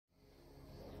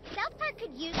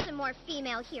could use some more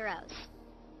female heroes.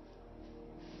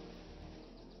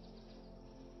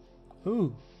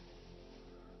 Ooh.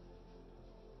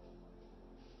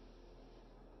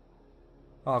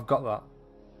 Oh, I've got that.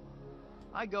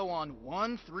 I go on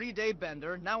one 3-day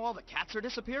bender, now all the cats are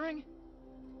disappearing?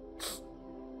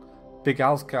 Big gay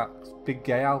owl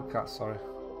cat, sorry.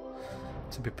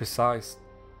 To be precise.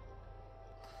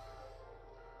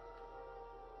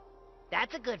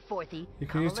 That's a good fourthie. You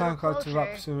can use time card to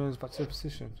wrap swimmers back to their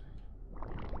position.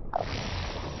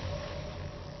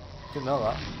 Didn't know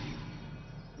that.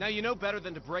 Now you know better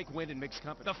than to break wind in mixed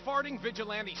company. The farting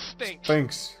vigilante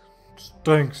stinks.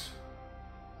 Stinks.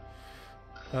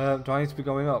 Do I need to be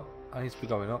going up? I need to be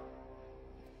going up.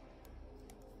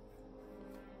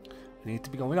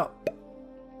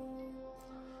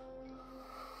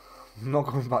 I'm not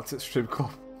going back to the strip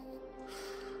club.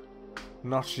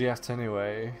 Not yet,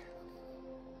 anyway.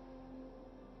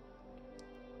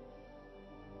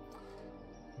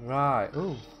 Right.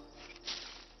 Ooh.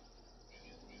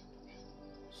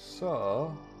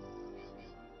 So.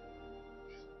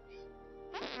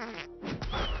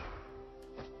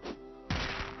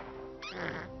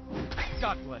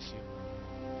 God bless you.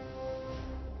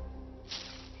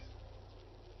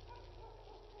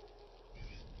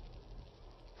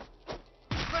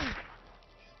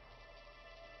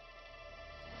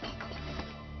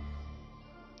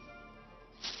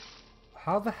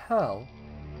 How the hell?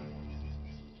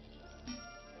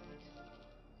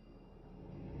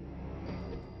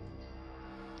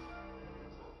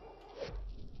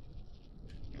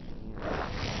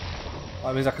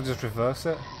 That means I can just reverse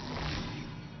it.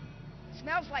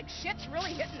 Smells like shit's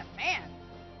really hitting the fan.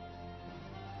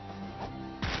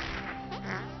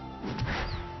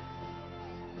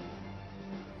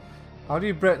 How do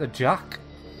you break the jack?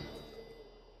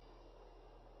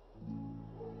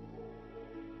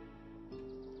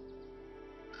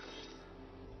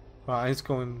 Right, it's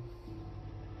going.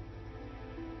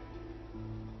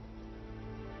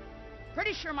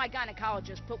 Pretty sure my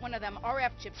gynecologist put one of them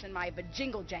RF chips in my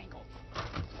vajingle jangle.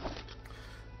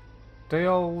 The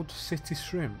old city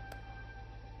shrimp.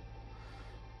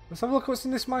 Let's have a look at what's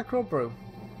in this microbrew.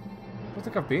 I don't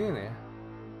think I've been in here.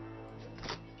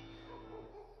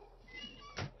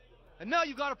 And now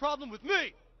you got a problem with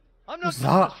me. I'm not What's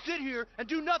supposed that? to sit here and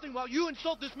do nothing while you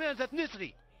insult this man's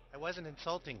ethnicity. I wasn't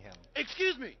insulting him.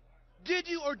 Excuse me. Did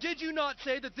you or did you not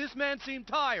say that this man seemed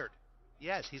tired?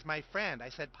 Yes, he's my friend. I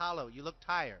said, Paulo, you look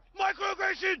tired.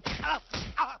 Microaggression!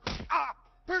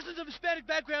 Persons of Hispanic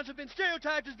backgrounds have been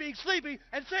stereotyped as being sleepy,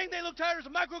 and saying they look tired is a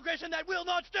microaggression that will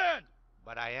not stand!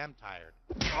 But I am tired.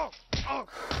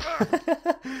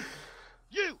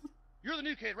 You're the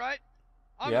new kid, right?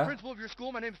 I'm Yeah. the principal of your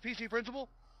school. My name is PC Principal.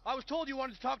 I was told you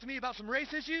wanted to talk to me about some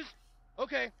race issues.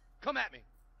 Okay, come at me.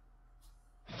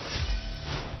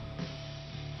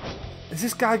 Has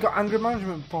this guy got anger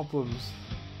management problems?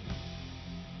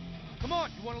 Come on,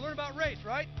 you want to learn about race,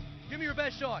 right? Give me your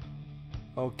best shot.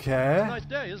 It's a Okay. nice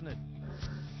day, isn't it?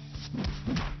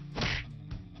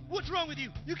 What's wrong with you?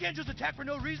 You can't just attack for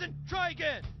no reason. Try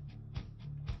again.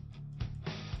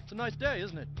 It's a nice day,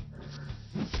 isn't it?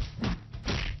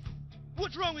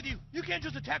 What's wrong with you? You can't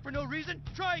just attack for no reason.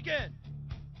 Try again.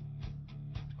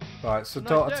 Right, so It's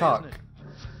a don't nice day, attack. isn't it?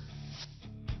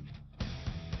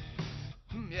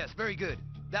 Yes, very good.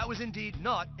 That was indeed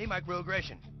not a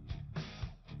microaggression.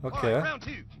 Okay. Alright, round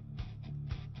 2.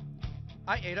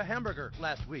 I ate a hamburger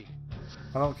last week.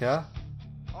 I don't care.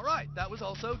 Alright, that was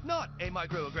also not a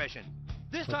microaggression.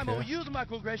 This time I will Okay. use a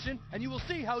microaggression, and you will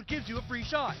see how it gives you a free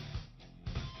shot.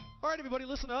 Alright everybody,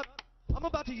 listen up. I'm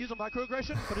about to use a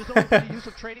microaggression, but it's only for the use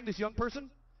of training this young person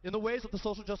in the ways of the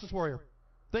social justice warrior.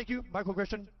 Thank you,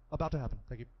 microaggression about to happen.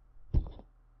 Thank you.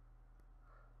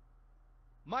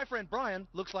 My friend Brian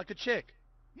looks like a chick.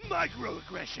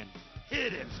 Microaggression.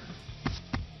 Hit him.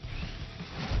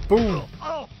 Boom.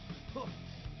 Oh!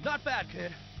 Not bad,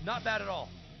 kid. Not bad at all.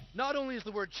 Not only is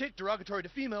the word chick derogatory to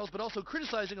females, but also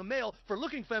criticizing a male for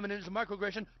looking feminine is a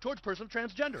microaggression towards a person of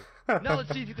transgender. Now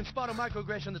let's see if you can spot a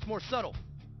microaggression that's more subtle.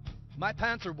 My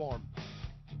pants are warm.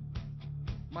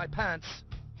 My pants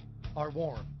are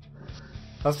warm.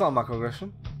 That's not a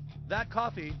microaggression. That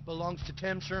coffee belongs to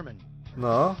Tim Sherman.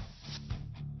 No.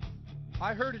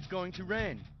 I heard it's going to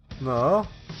rain. No.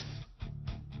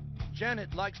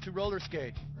 Janet likes to roller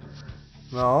skate.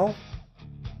 No.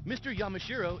 Mr.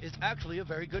 Yamashiro is actually a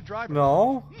very good driver.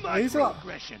 No. He's not.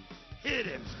 Microaggression. Hit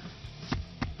him.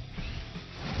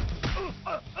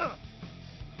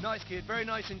 Nice, kid. Very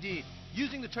nice indeed.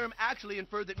 Using the term actually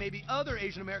inferred that maybe other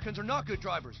Asian Americans are not good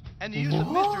drivers, and the use of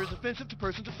Mr. is offensive to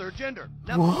persons of third gender.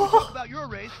 Now, before we talk about your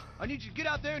race, I need you to get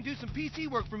out there and do some PC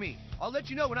work for me. I'll let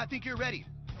you know when I think you're ready.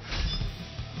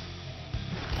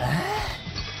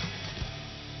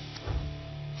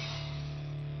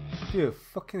 You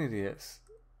fucking idiots.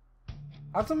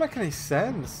 That doesn't make any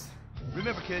sense.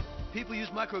 Remember, kid, people use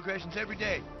microaggressions every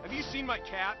day. Have you seen my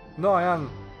cat? No, I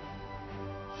am.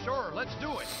 Sure, let's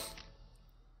do it.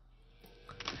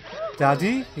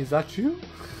 Daddy, is that you?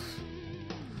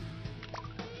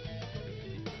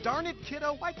 Darn it,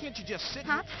 kiddo, why can't you just sit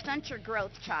Pop, stunt your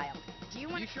growth, child. Do you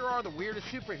want... You sure are the weirdest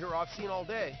superhero I've seen all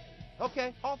day.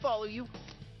 Okay, I'll follow you.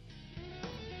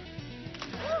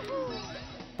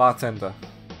 Bartender.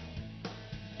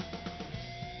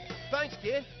 Thanks,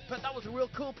 kid, but that was a real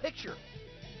cool picture.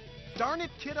 Darn it,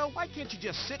 kiddo, why can't you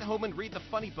just sit home and read the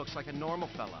funny books like a normal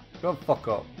fella? Go fuck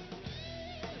up.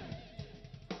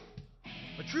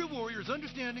 A true warrior is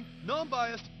understanding,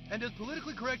 non-biased, and as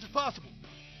politically correct as possible.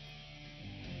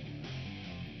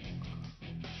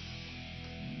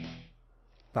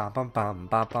 Bam bam bam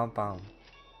bam bam bam.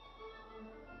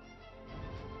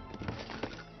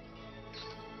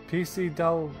 PC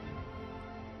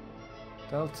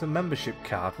Delta membership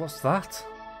card, what's that?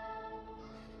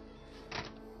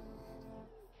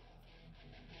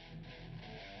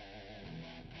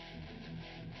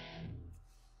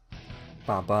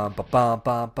 Bam bam bam bam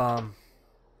bam bam.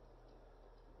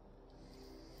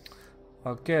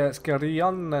 Okay, let's carry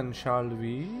on then, shall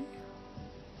we?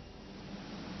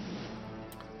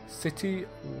 City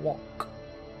Walk.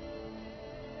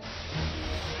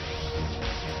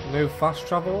 No fast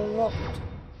travel unlocked.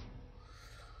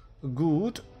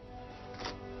 Good.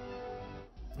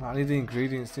 I need the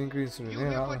ingredients. The ingredients are in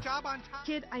here, aren't they?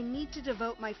 Kid, I need to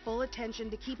devote my full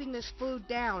attention to keeping this food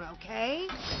down, okay?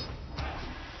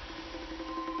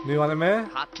 New anime?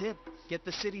 Hot tip. Get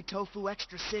the city tofu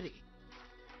extra city.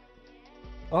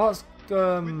 Oh, it's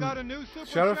We've got a new super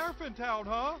Sheriff? sheriff in town,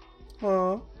 huh?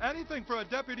 Oh, Anything for a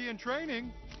deputy in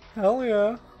training. hell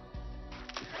yeah.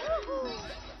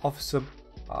 Officer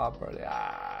Barbara.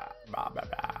 Blah, blah,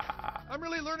 blah. I'm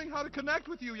really learning how to connect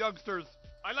with you youngsters.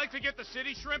 I like to get the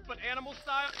city shrimp, but animal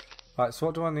style. Right, so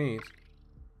what do I need?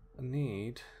 I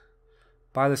need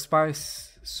buy the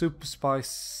spice super spice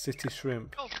city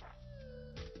shrimp.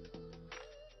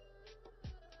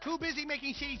 Too busy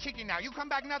making shitty chicken now. You come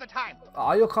back another time.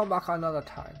 Oh, you'll come back another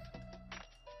time.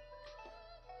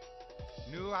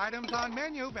 New items on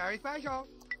menu. Very special.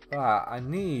 Right, I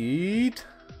need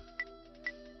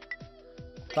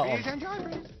that Please one. enjoy,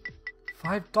 please.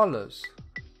 $5.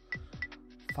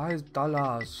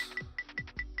 $5.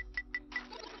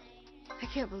 I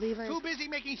can't believe I... Too busy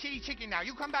making shitty chicken now.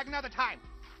 You come back another time.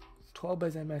 12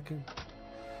 busy making.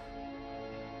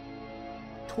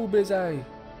 Too busy.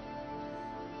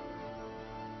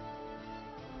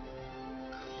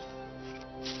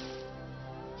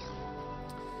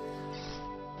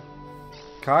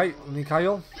 Kai,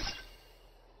 Nikayo.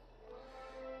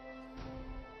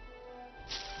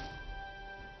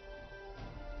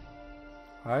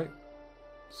 Right.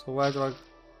 So where do I...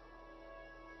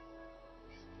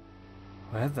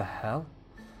 Where the hell?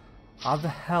 How the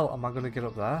hell am I gonna get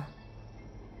up there?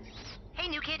 Hey,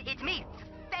 new kid, it's me,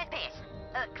 Fast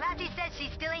Pass. Classy says she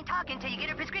still ain't talking till you get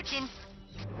her prescription.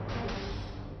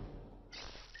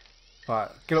 Right,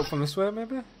 get up from this way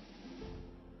maybe?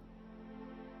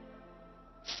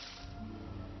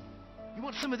 You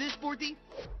want some of this, Sporty?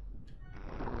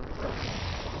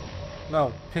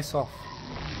 No, piss off.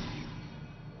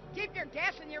 Keep your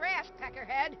gas in your ass,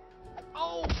 peckerhead.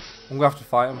 Oh! I'm gonna have to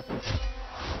fight him.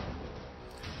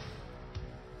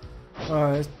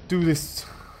 Alright, let's do this.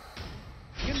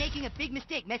 You're making a big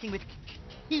mistake messing with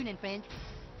Coon and friends.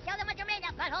 Tell them what you're made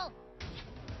of, butthole.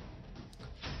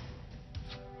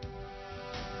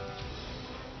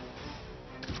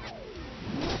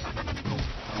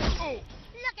 Oh!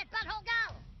 Look at butthole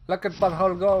go. Look at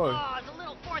butthole go. Oh, is a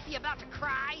little fourthy about to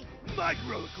cry?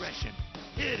 Microaggression.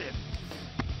 Hit him.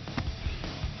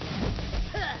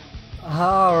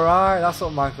 Alright, that's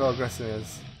what microaggression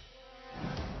is.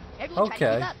 Everyone try to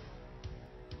Okay. keep up.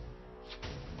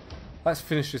 Let's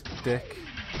finish this dick.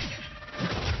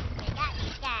 You got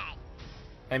me, guy.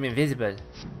 I'm invisible.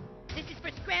 This is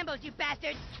for scrambles, you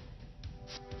bastards.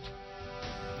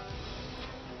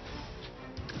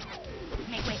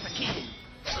 Make way for Ken.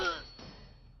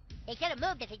 He should have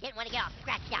moved if he didn't want to get all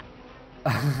scratched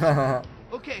up.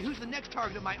 Okay, who's the next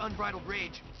target of my unbridled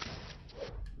rage?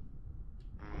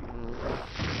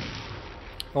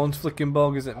 One's flicking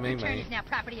bogies at me, Return mate. is now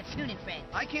property of Coon and friends.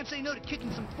 I can't say no to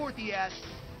kicking some Sporty ass.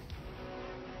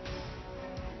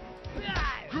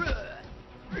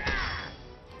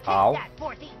 Ow. That,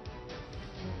 Forthy.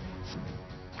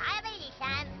 Diabetes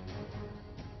time.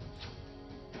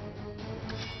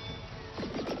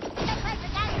 No place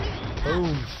for diabetes.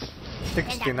 Boom.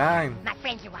 69. My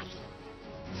friends are watching.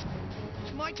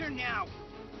 It's my turn now.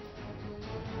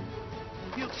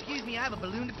 If you'll excuse me, I have a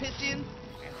balloon to piss in.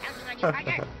 I'm counting on you,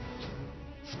 partner.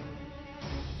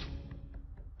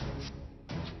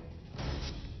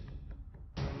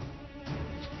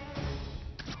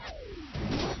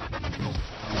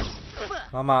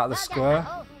 I'm out of the square.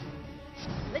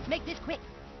 Let's make this quick.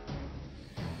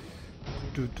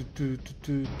 Do, do, do, do,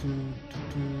 do, do,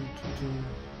 do, do.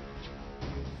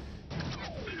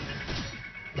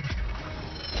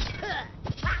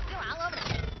 Wow, you're all over the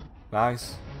place.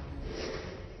 Nice.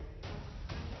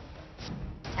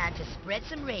 Time to spread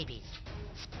some rabies.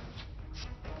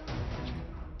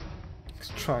 He's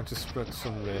trying to spread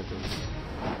some rabies.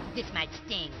 This might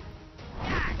sting.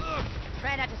 Ah,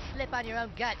 try not to slip on your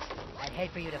own guts. I'd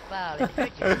hate for you to fall and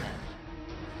hurt yourself.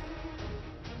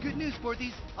 Good news,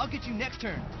 Forthies. I'll get you next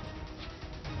turn.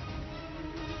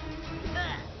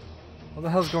 What the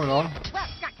hell's going on? Well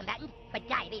struck, combatant, but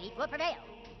diabetes will prevail.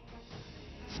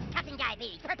 Captain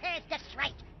Diabetes prepares to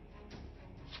strike.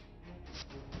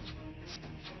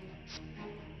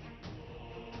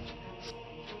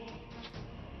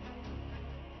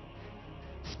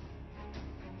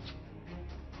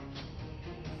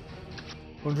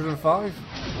 $105.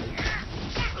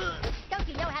 Don't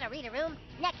you know how to read a room?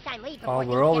 Next time, leave Oh, before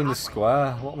we're all things in get the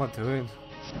awkward. square. What am I doing?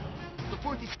 The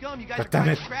Forthy scum, you guys God are damn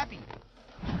kind it. of scrappy.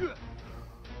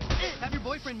 Have your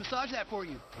boyfriend massage that for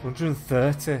you.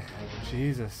 130.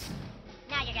 Jesus.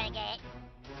 Now you're gonna get it.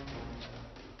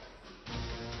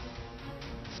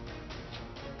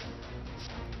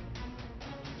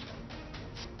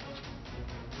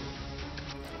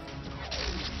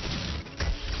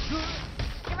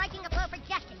 Striking a blow for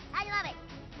justice. I love it.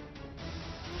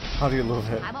 How do you love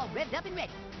it? I'm all revved up and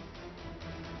ready.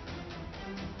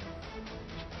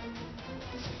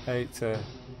 80.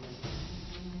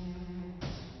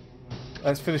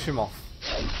 Let's finish him off.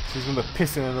 So he's going to be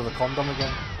pissing another condom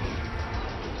again.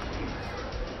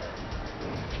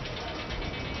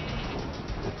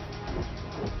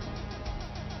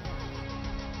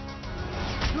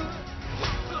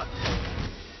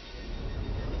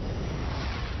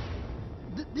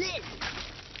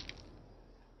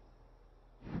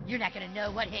 You're not gonna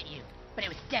know what hit you, but it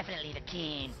was definitely the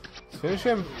king. Let's finish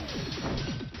him.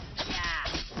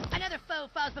 Ah, another foe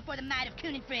falls before the might of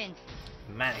Coon and friends.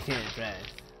 Mannequin friends.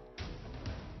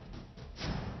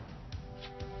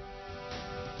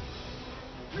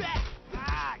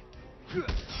 Ah!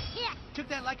 Yeah, Took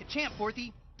that like a champ,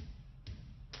 Forthy.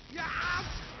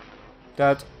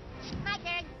 Dead. my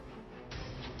turn.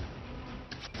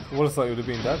 I would have thought you would have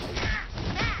been dead.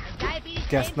 Diabetes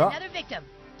Guess claims not. another victim.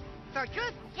 For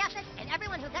truth, justice, and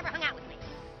everyone who's ever hung out with me.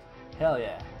 Hell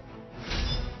yeah.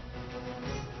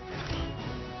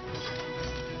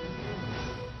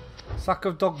 Sack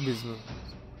of dog business.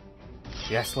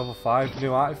 Yes, level 5.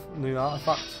 New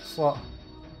artifact slot.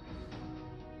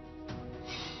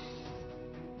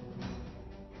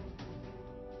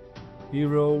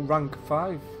 Hero rank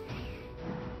 5.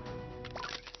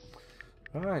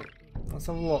 Alright, let's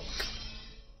have a look.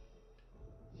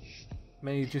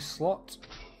 Major slot.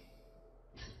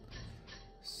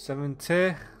 70.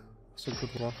 That's a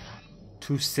good one.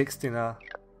 260 now.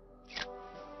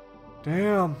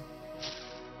 Damn.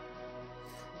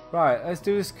 Right, let's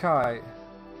do this kite.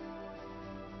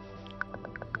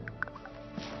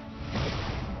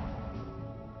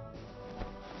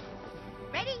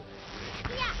 Ready?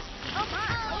 Yeah. Oh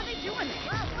my, what are they doing?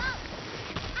 Whoa, whoa.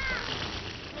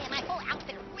 Ah. Man, my whole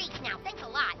outfit reeks now. Thanks a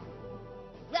lot.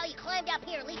 Well, you climbed up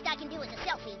here. Least I can do is a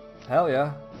selfie. Hell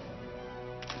yeah.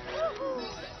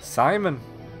 Simon.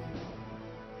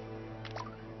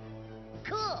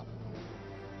 Cool.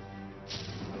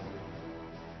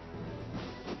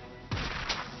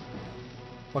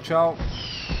 Watch out.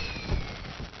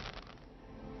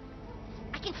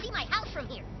 I can see my house from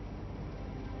here.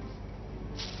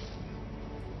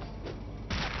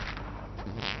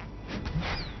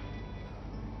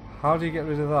 How do you get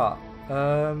rid of that?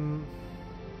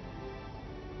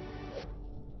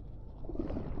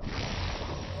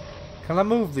 Can I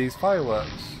move these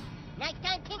fireworks? Nice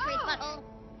time tinkering, butthole.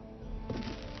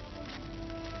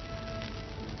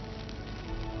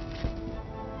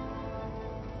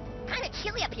 Kinda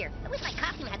chilly up here. I wish my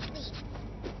costume had sleeves.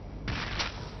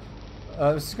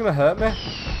 This is gonna hurt me.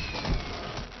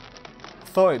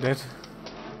 Thought it did.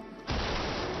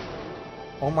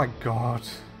 Oh my god.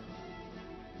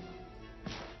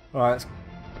 Alright, let's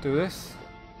do this.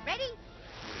 Ready?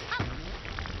 Oh.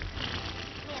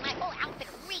 Man,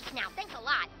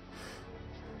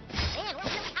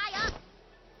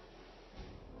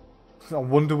 A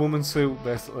Wonder Woman suit,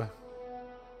 basically.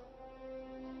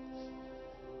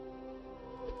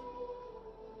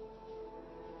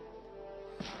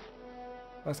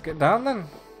 Let's get down then.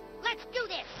 Let's do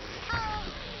this.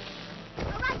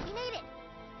 All right, we made it.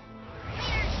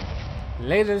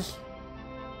 Laters.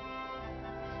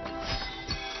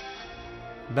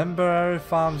 Memberary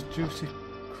Farms Juicy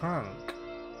Crank.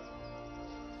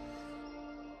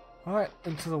 Alright,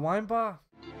 into the wine bar.